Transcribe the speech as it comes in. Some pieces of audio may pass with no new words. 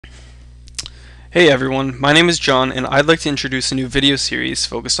Hey everyone, my name is John and I'd like to introduce a new video series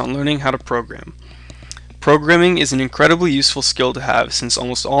focused on learning how to program. Programming is an incredibly useful skill to have since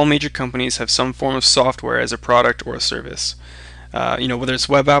almost all major companies have some form of software as a product or a service. Whether it's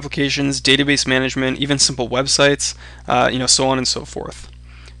web applications, database management, even simple websites, so on and so forth.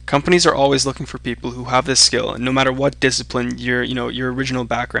 Companies are always looking for people who have this skill, no matter what discipline your original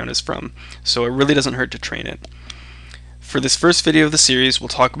background is from, so it really doesn't hurt to train it. For this first video of the series, we'll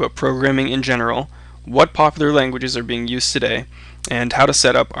talk about programming in general, what popular languages are being used today, and how to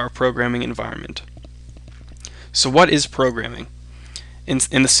set up our programming environment. So what is programming?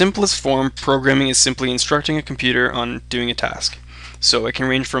 In the simplest form, programming is simply instructing a computer on doing a task. So it can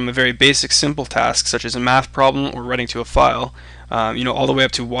range from a very basic simple task such as a math problem or writing to a file, all the way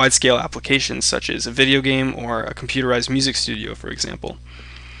up to wide-scale applications such as a video game or a computerized music studio, for example.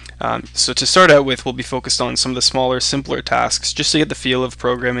 So to start out with, we'll be focused on some of the smaller, simpler tasks just to get the feel of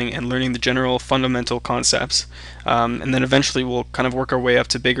programming and learning the general fundamental concepts. And then eventually we'll kind of work our way up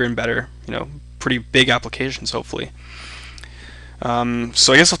to bigger and better, pretty big applications hopefully.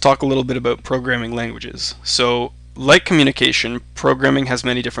 So I guess I'll talk a little bit about programming languages. So like communication, programming has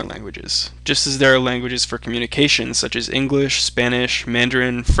many different languages. Just as there are languages for communication such as English, Spanish,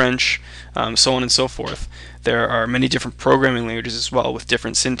 Mandarin, French, so on and so forth, there are many different programming languages as well with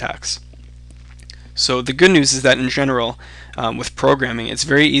different syntax. So the good news is that in general, with programming, it's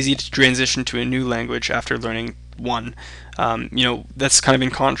very easy to transition to a new language after learning one. That's kind of in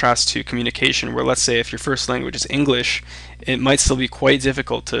contrast to communication, where let's say if your first language is English, it might still be quite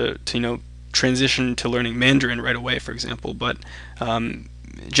difficult to transition to learning Mandarin right away, for example. But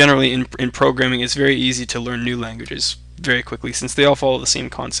generally in programming, it's very easy to learn new languages very quickly since they all follow the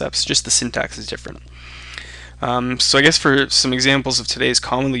same concepts, just the syntax is different. So I guess for some examples of today's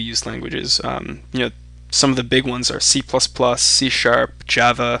commonly used languages, some of the big ones are C++, C#,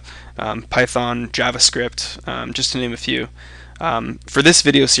 Java, Python, JavaScript, just to name a few. For this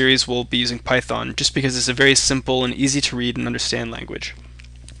video series, we'll be using Python just because it's a very simple and easy to read and understand language.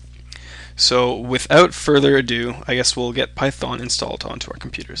 So without further ado, I guess we'll get Python installed onto our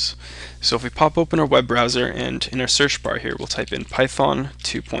computers. So if we pop open our web browser and in our search bar here, we'll type in Python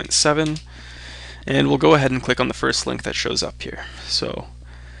 2.7. And we'll go ahead and click on the first link that shows up here. So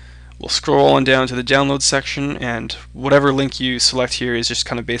we'll scroll on down to the download section, and whatever link you select here is just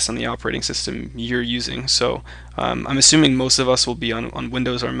kind of based on the operating system you're using. So I'm assuming most of us will be on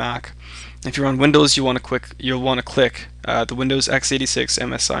Windows or Mac. If you're on Windows, you'll want to click the Windows x86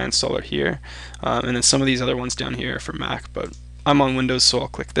 MSI installer here, and then some of these other ones down here are for Mac. But I'm on Windows, so I'll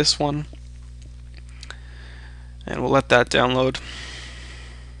click this one, and we'll let that download.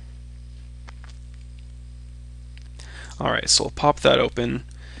 Alright, so we'll pop that open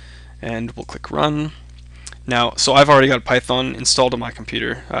and we'll click run. Now, so I've already got Python installed on my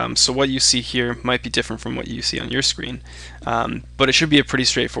computer, so what you see here might be different from what you see on your screen, but it should be a pretty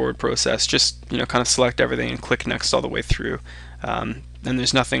straightforward process. Just kind of select everything and click next all the way through, and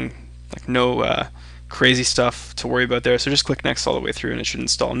there's nothing, like no crazy stuff to worry about there, so just click next all the way through and it should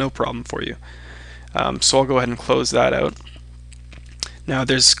install no problem for you. So I'll go ahead and close that out. Now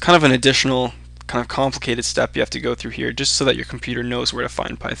there's kind of an additional kind of complicated step you have to go through here just so that your computer knows where to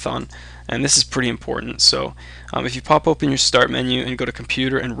find Python, and this is pretty important. So if you pop open your start menu and go to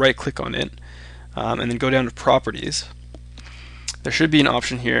computer and right click on it, and then go down to properties, there should be an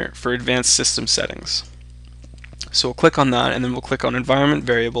option here for advanced system settings. So we'll click on that and then we'll click on environment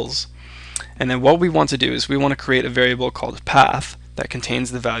variables, and then what we want to do is we want to create a variable called path that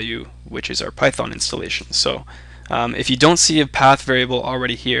contains the value, which is our Python installation. So if you don't see a path variable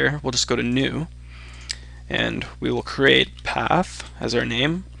already here, we'll just go to new and we will create path as our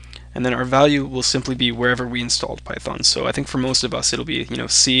name, and then our value will simply be wherever we installed Python. So I think for most of us it'll be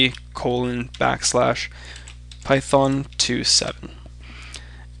C:\/ Python 2.7,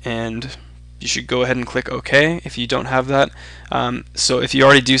 and you should go ahead and click OK if you don't have that. So if you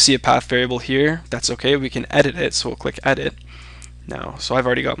already do see a path variable here, that's okay, we can edit it, so we'll click edit. Now, so I've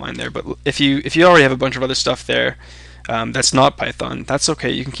already got mine there, but if you already have a bunch of other stuff there that's not Python, that's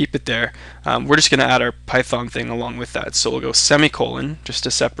okay, you can keep it there. We're just going to add our Python thing along with that, so we'll go semicolon just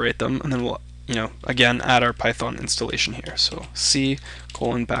to separate them, and then we'll again add our Python installation here, so C:\/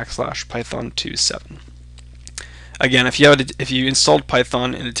 Python 2.7. Again, if you installed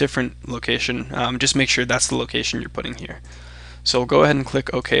Python in a different location, just make sure that's the location you're putting here. So we'll go ahead and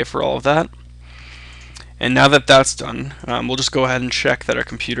click OK for all of that. And now that that's done, we'll just go ahead and check that our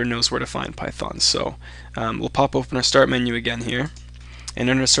computer knows where to find Python. So we'll pop open our start menu again here, and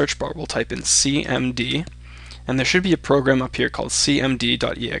in our search bar we'll type in cmd, and there should be a program up here called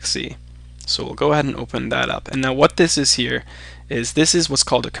cmd.exe. So we'll go ahead and open that up. And now what this is here is this is what's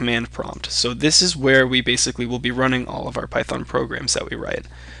called a command prompt. So this is where we basically will be running all of our Python programs that we write.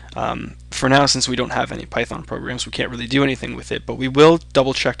 For now, since we don't have any Python programs, we can't really do anything with it, but we will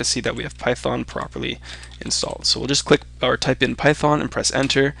double check to see that we have Python properly installed. So we'll just click or type in Python and press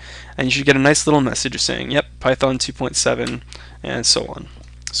enter, and you should get a nice little message saying, yep, Python 2.7, and so on.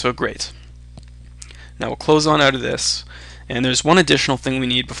 So great. Now we'll close on out of this, and there's one additional thing we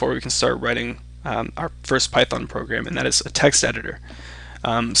need before we can start writing our first Python program, and that is a text editor.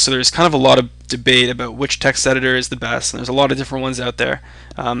 So there's kind of a lot of debate about which text editor is the best, and there's a lot of different ones out there.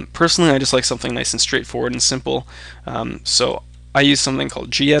 Personally, I just like something nice and straightforward and simple. So I use something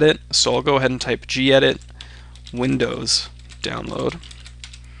called gedit, so I'll go ahead and type gedit Windows download.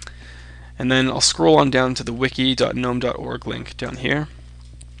 And then I'll scroll on down to the wiki.gnome.org link down here.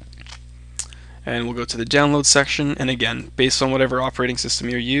 And we'll go to the download section, and again, based on whatever operating system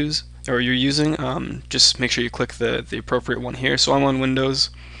you're using, just make sure you click the appropriate one here. So I'm on Windows,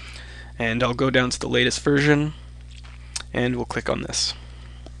 and I'll go down to the latest version, and we'll click on this.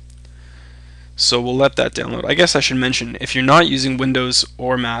 So we'll let that download. I guess I should mention, if you're not using Windows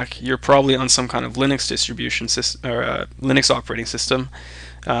or Mac, you're probably on some kind of Linux distribution system or Linux operating system.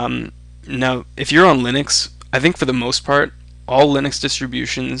 Now, if you're on Linux, I think for the most part, all Linux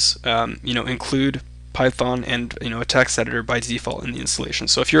distributions, include Python and a text editor by default in the installation.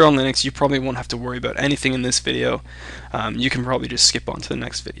 So if you're on Linux, you probably won't have to worry about anything in this video. You can probably just skip on to the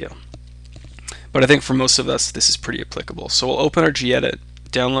next video. But I think for most of us, this is pretty applicable. So we'll open our gedit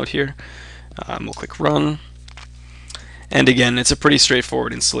download here. We'll click run. And again, it's a pretty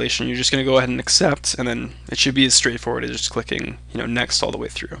straightforward installation. You're just going to go ahead and accept, and then it should be as straightforward as just clicking next all the way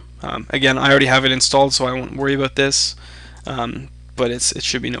through. Again, I already have it installed, so I won't worry about this. But it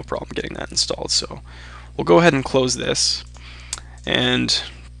should be no problem getting that installed. So we'll go ahead and close this and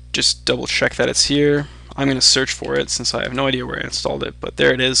just double check that it's here. I'm going to search for it since I have no idea where I installed it, but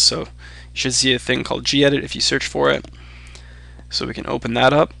there it is. So you should see a thing called gedit if you search for it. So we can open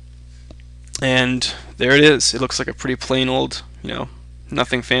that up, and there it is. It looks like a pretty plain old,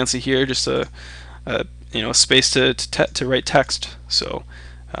 nothing fancy here, just a space to write text. So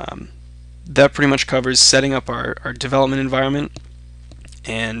that pretty much covers setting up our development environment,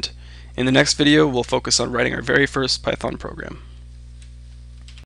 and in the next video we'll focus on writing our very first Python program.